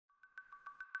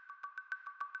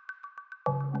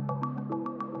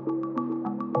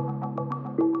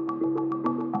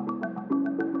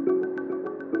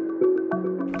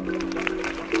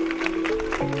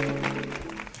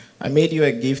I made you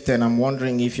a gift and I'm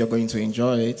wondering if you're going to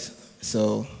enjoy it.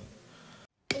 So.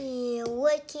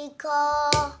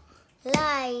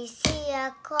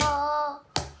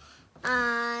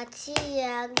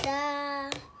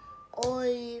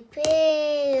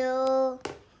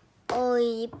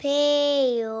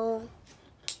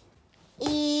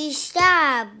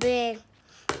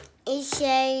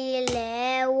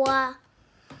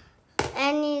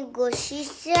 Ẹni kò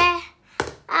ṣiṣẹ́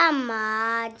á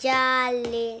máa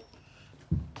jalè.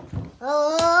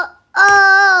 Oh,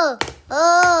 oh, oh,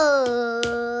 oh,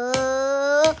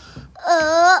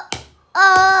 oh,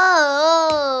 oh,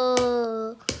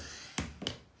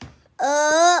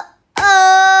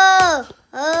 oh,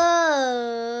 oh.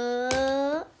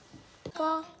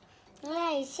 Kọ́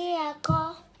láìsí akọ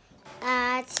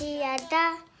àti àdá,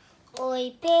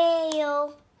 òìpéyò,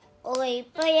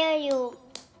 òìpéyò.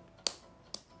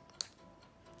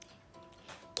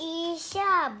 Iṣẹ́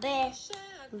àgbẹ̀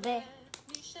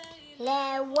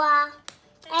lẹ́wà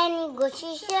ẹni kò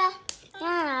ṣiṣẹ́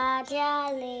máa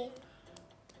jalè.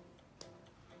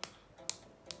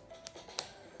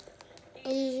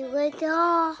 Ìwé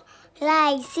kan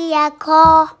láìsí akọ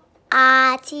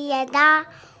àti ẹ̀dá,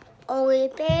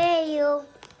 òìpéyò,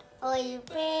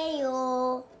 òìpéyò.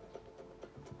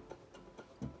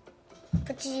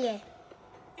 Putiye.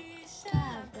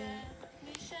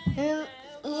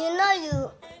 You know you.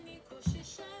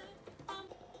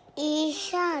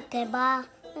 Iṣẹ́ àtẹ̀bá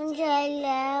ń jẹ́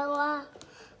ilẹ̀ wa,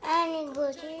 ẹni kò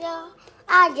ṣiṣẹ́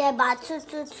àjẹbà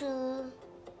tútùtù.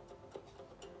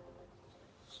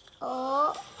 Oh,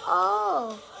 oh,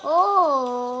 oh,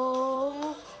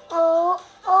 oh,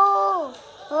 oh, oh,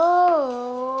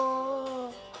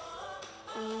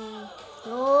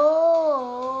 oh,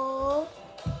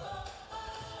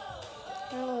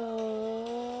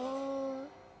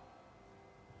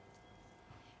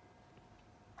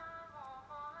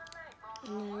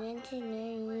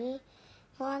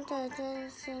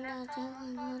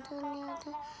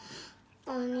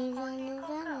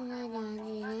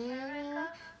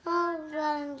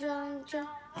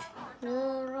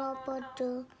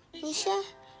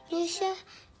 Iṣẹ́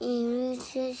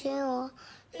ìrìnsẹ̀ṣẹ̀ wọn,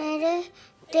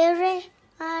 dèrè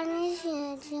àníṣe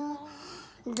tí wọn.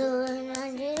 Doing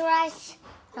the rice,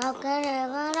 ọ̀kẹ́rẹ́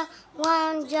rárá,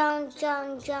 wọ́n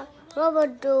jump,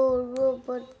 robodo.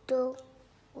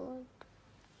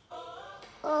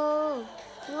 Oh,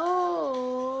 no.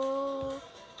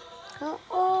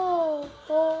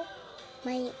 Oh,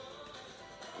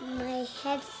 my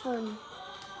headphone.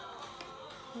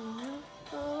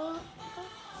 Oh.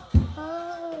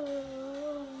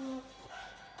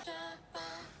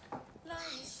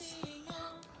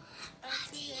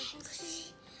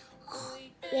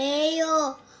 Peyo,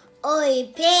 oi,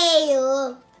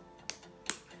 peyo.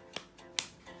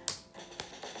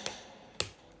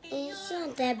 Iṣẹ́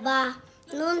àtẹ̀bá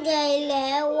ló ń jẹ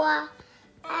ilẹ̀ wa,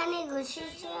 ẹni kò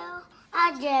ṣiṣẹ́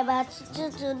àjẹbà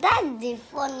tútù. That's the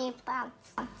funny part.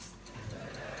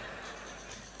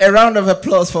 A round of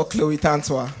applause for Chloe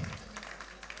Tantua.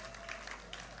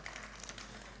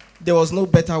 There was no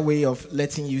better way of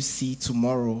letting you see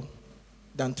tomorrow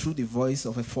than through the voice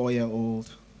of a 4-year-old.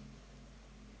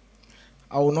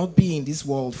 I will not be in this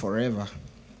world forever.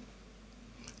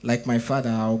 Like my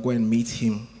father, I'll go and meet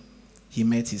him. He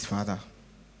met his father.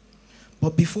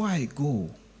 But before I go,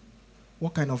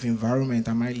 what kind of environment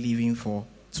am I living for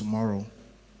tomorrow?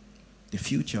 The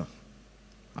future,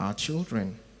 our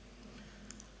children.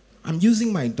 I'm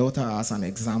using my daughter as an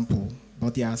example,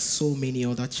 but there are so many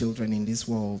other children in this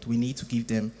world. We need to give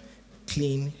them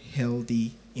clean,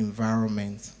 healthy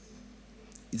environment.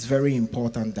 It's very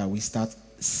important that we start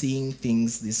seeing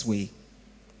things this way.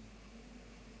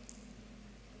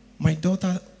 My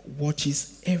daughter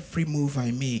watches every move I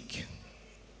make,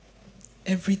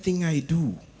 everything I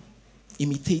do,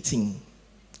 imitating,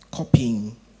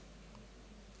 copying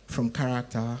from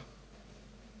character,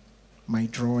 my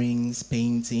drawings,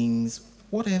 paintings,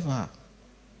 whatever.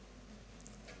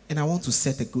 And I want to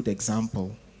set a good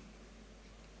example.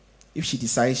 If she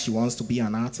decides she wants to be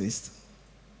an artist,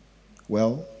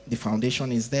 well, the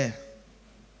foundation is there.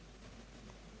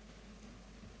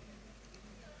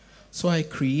 So I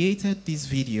created this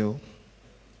video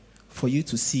for you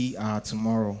to see our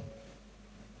tomorrow.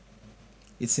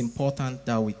 It's important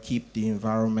that we keep the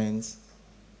environment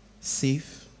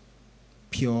safe,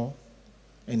 pure,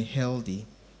 and healthy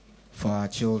for our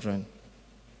children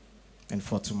and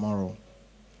for tomorrow.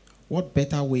 What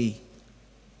better way,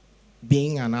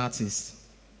 being an artist,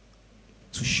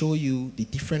 to show you the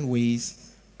different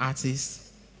ways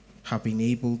artists have been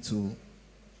able to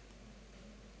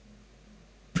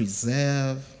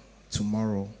preserve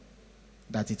tomorrow,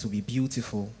 that it will be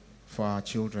beautiful for our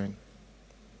children.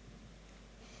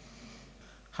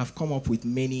 Have come up with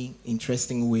many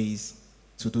interesting ways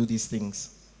to do these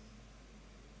things.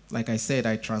 Like I said,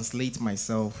 I translate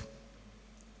myself,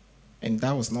 and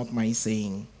that was not my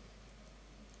saying.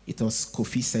 It was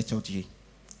Kofi Setoji.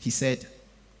 He said,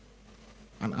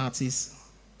 an artist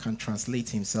can translate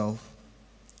himself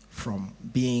from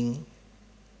being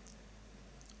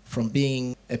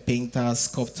a painter,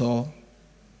 sculptor,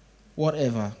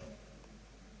 whatever.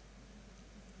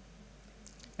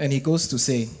 And he goes to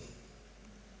say,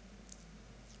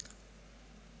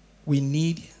 we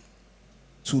need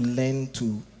to learn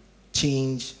to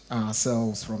change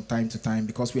ourselves from time to time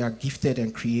because we are gifted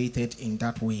and created in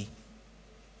that way.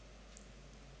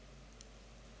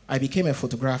 I became a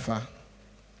photographer.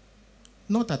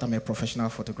 Not that I'm a professional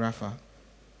photographer.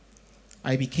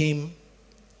 I became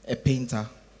a painter.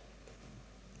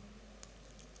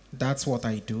 That's what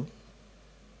I do.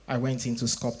 I went into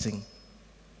sculpting.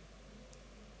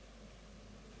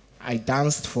 I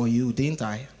danced for you, didn't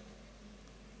I?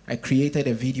 I created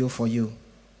a video for you.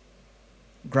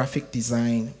 Graphic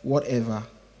design, whatever.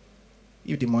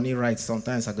 If the money right,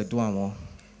 sometimes I could do more.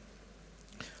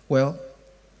 Well,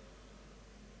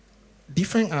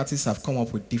 different artists have come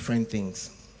up with different things.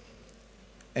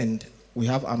 And we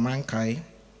have Amankai,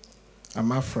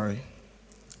 Amafre,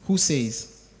 who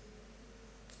says,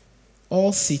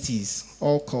 all cities,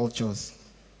 all cultures,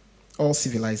 all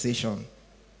civilization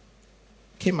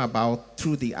came about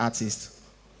through the artist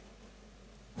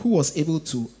who was able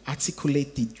to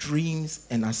articulate the dreams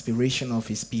and aspirations of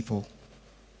his people.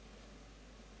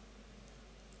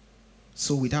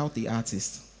 So without the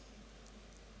artist,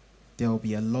 there will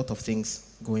be a lot of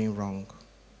things going wrong.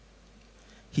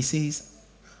 He says,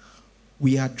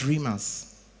 we are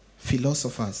dreamers,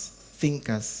 philosophers,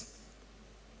 thinkers.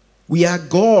 We are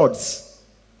gods.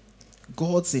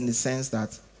 Gods in the sense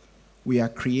that we are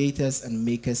creators and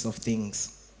makers of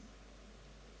things.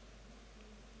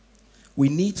 We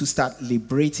need to start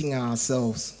liberating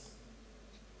ourselves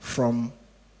from,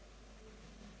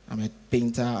 I'm a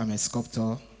painter, I'm a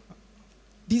sculptor.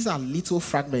 These are little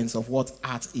fragments of what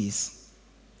art is.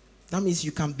 That means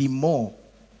you can be more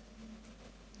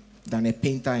than a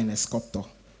painter and a sculptor.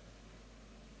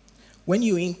 When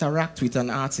you interact with an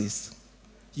artist,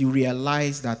 you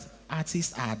realize that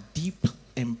artists are deep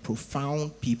and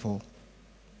profound people,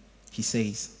 he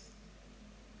says.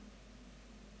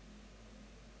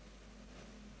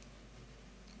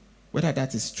 Whether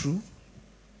that is true,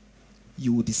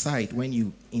 you will decide when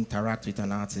you interact with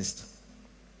an artist.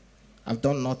 I've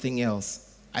done nothing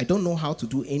else. I don't know how to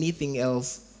do anything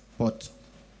else but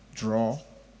draw,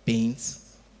 paint,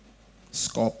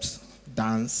 sculpt,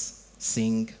 dance,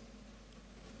 sing.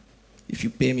 If you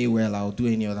pay me well, I'll do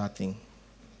any other thing.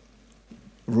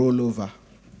 Roll over,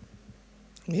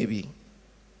 maybe.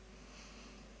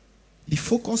 The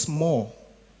focus more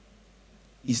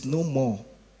is no more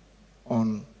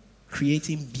on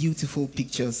creating beautiful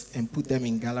pictures and put them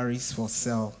in galleries for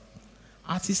sale.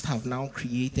 Artists have now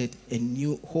created a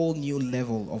whole new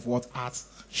level of what art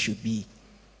should be,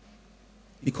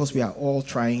 because we are all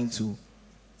trying to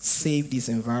save this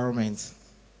environment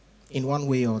in one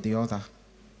way or the other.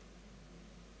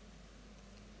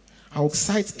 I'll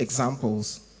cite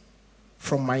examples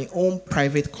from my own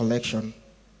private collection.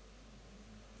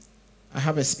 I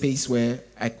have a space where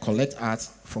I collect art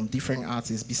from different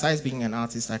artists. Besides being an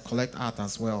artist, I collect art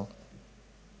as well.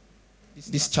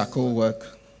 This charcoal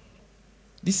work.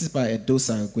 This is by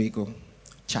Edosa Guego.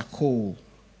 Charcoal.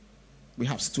 We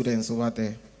have students over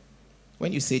there.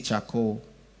 When you say charcoal,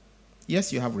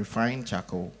 yes, you have refined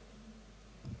charcoal,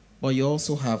 but you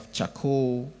also have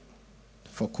charcoal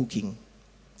for cooking.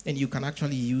 And you can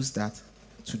actually use that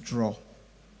to draw.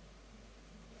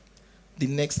 The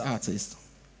next artist,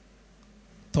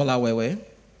 Tola Wewe,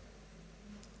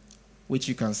 which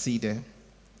you can see there.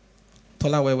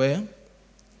 Tola Wewe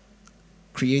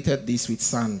created this with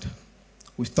sand.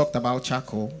 We've talked about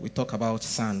charcoal, we talk about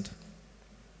sand.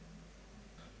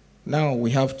 Now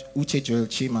we have Uche Joel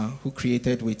Chima, who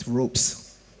created with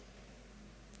ropes.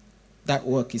 That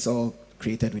work is all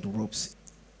created with ropes.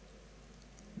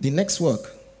 The next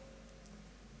work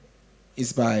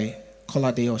is by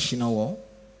Kolade Oshinawo.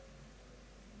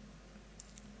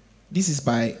 This is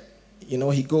by,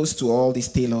 he goes to all these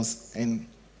tailors and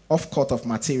off-cut of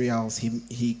materials,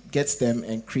 he gets them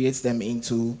and creates them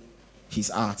into his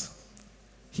art.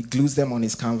 He glues them on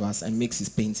his canvas and makes his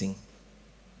painting.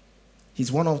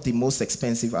 He's one of the most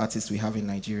expensive artists we have in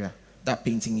Nigeria. That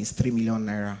painting is 3 million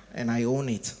naira, and I own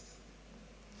it.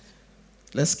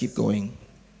 Let's keep going.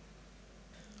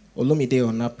 Olumide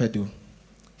Onapedu.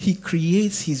 He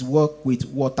creates his work with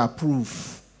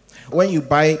waterproof. When you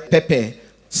buy pepper,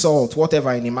 salt,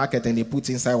 whatever in the market and they put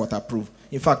inside waterproof.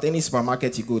 In fact, any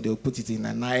supermarket you go, they'll put it in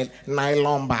a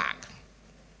nylon bag.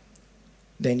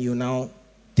 Then you now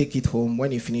take it home.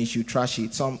 When you finish, you trash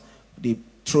it. Some, they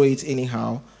throw it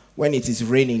anyhow. When it is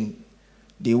raining,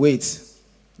 they wait.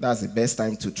 That's the best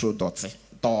time to throw dirty.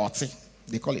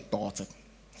 They call it dirty.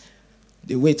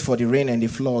 They wait for the rain and the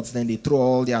floods, then they throw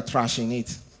all their trash in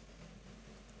it.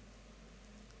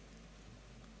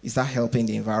 Is that helping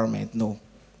the environment? No.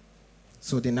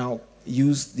 So they now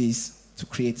use this to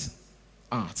create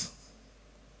art.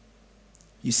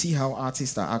 You see how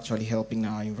artists are actually helping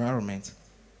our environment.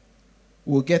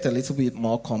 We'll get a little bit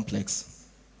more complex.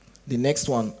 The next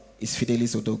one is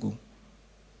Fidelis Odogu.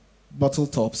 Bottle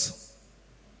tops.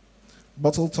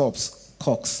 Bottle tops,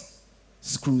 corks,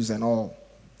 screws and all.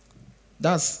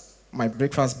 That's my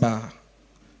breakfast bar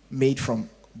made from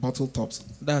bottle tops.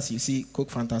 That's, you see,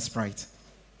 Coke, Fanta, Sprite.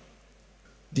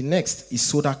 The next is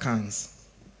soda cans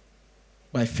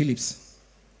by Philips.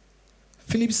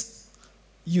 Philips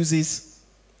uses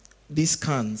these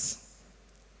cans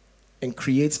and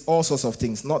creates all sorts of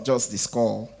things, not just the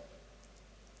skull,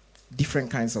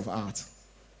 different kinds of art.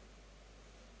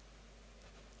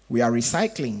 We are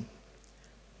recycling,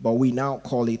 but we now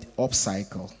call it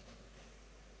upcycle.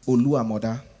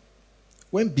 Oluamoda.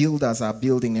 When builders are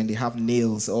building and they have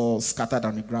nails all scattered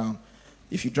on the ground,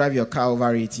 if you drive your car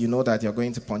over it, you know that you're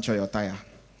going to puncture your tire.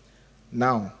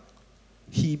 Now,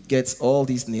 he gets all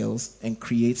these nails and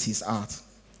creates his art.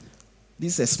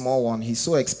 This is a small one. He's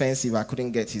so expensive, I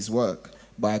couldn't get his work,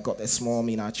 but I got a small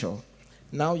miniature.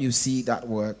 Now you see that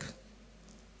work.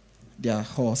 They are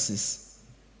horses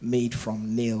made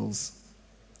from nails,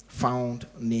 found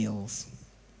nails.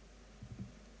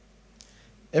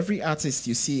 Every artist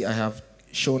you see I have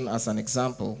shown as an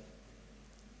example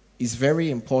is very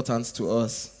important to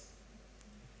us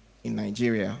in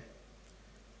Nigeria.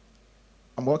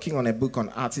 I'm working on a book on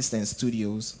artists and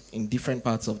studios in different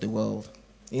parts of the world.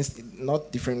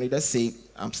 Not differently, let's say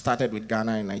I'm started with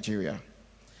Ghana and Nigeria.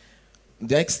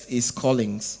 Next is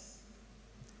Collins.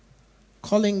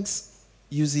 Collins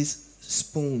uses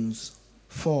spoons,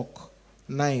 fork,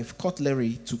 knife,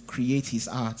 cutlery to create his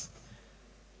art.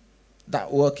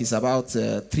 That work is about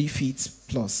 3 feet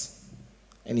plus,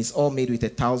 and it's all made with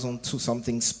 1,000 to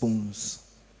something spoons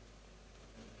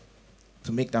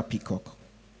to make that peacock.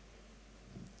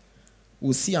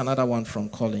 We'll see another one from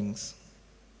Collins.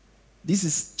 This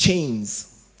is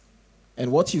chains,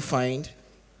 and what you find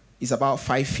is about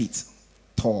 5 feet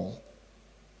tall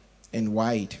and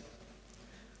wide.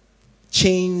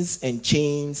 Chains and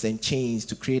chains and chains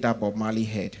to create that Bob Marley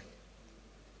head.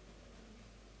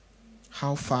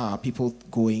 How far are people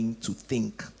going to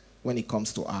think when it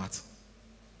comes to art?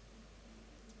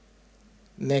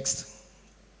 Next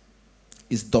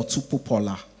is Dotun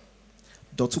Popola.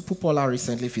 Dotun Popola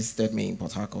recently visited me in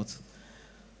Port Harcourt.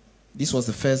 This was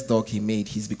the first dog he made.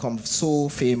 He's become so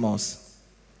famous.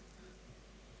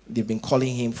 They've been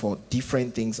calling him for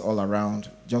different things all around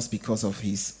just because of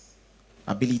his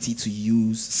ability to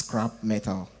use scrap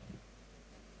metal.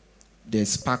 There's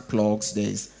spark plugs,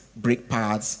 there's brake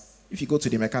pads. If you go to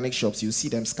the mechanic shops, you see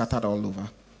them scattered all over.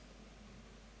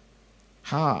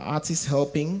 How are artists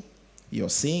helping? You're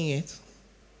seeing it.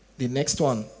 The next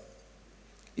one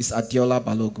is Adiola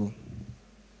Balogun.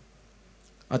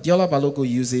 Adiola Balogun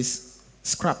uses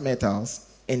scrap metals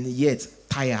and yet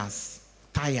tires.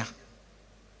 Tire.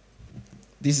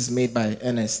 This is made by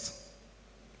Ernest.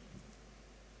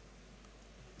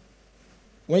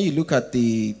 When you look at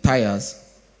the tires,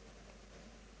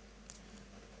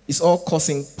 it's all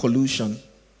causing pollution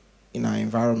in our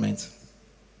environment.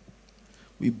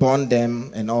 We burn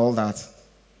them and all that.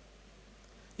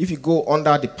 If you go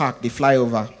under the park, the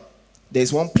flyover,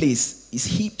 there's one place, it's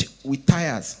heaped with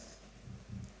tires.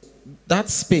 That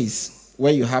space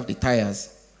where you have the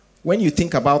tires, when you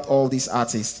think about all these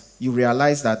artists, you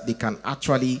realize that they can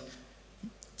actually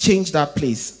change that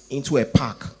place into a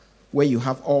park where you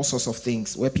have all sorts of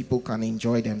things, where people can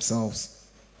enjoy themselves.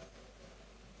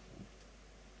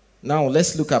 Now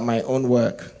let's look at my own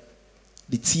work.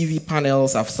 The TV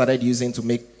panels I've started using to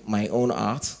make my own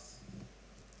art.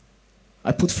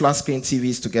 I put flat screen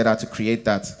TVs together to create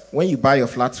that. When you buy your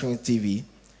flat screen TV,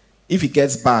 if it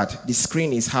gets bad, the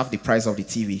screen is half the price of the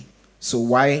TV. So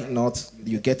why not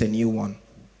you get a new one?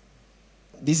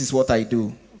 This is what I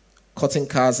do. Cutting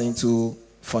cars into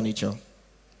furniture.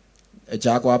 A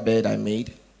Jaguar bed I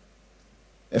made.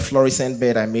 A fluorescent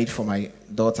bed I made for my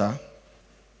daughter.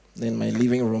 Then my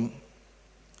living room.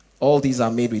 All these are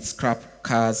made with scrap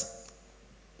cars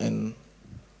and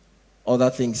other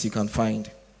things you can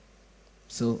find.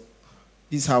 So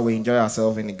this is how we enjoy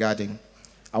ourselves in the garden.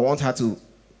 I want her to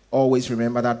always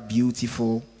remember that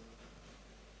beautiful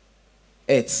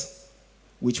earth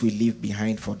which we leave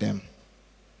behind for them.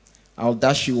 I'll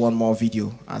dash you one more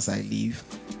video as I leave.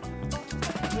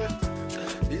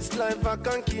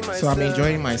 So I'm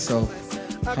enjoying myself,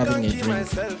 having a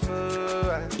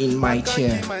drink in my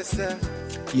chair,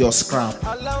 your scrap,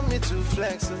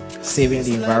 saving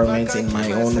the environment in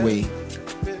my own way.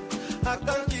 I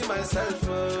can't keep myself.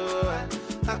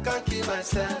 I can't keep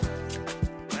myself.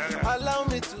 Allow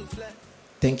me to flex.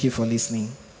 Thank you for listening.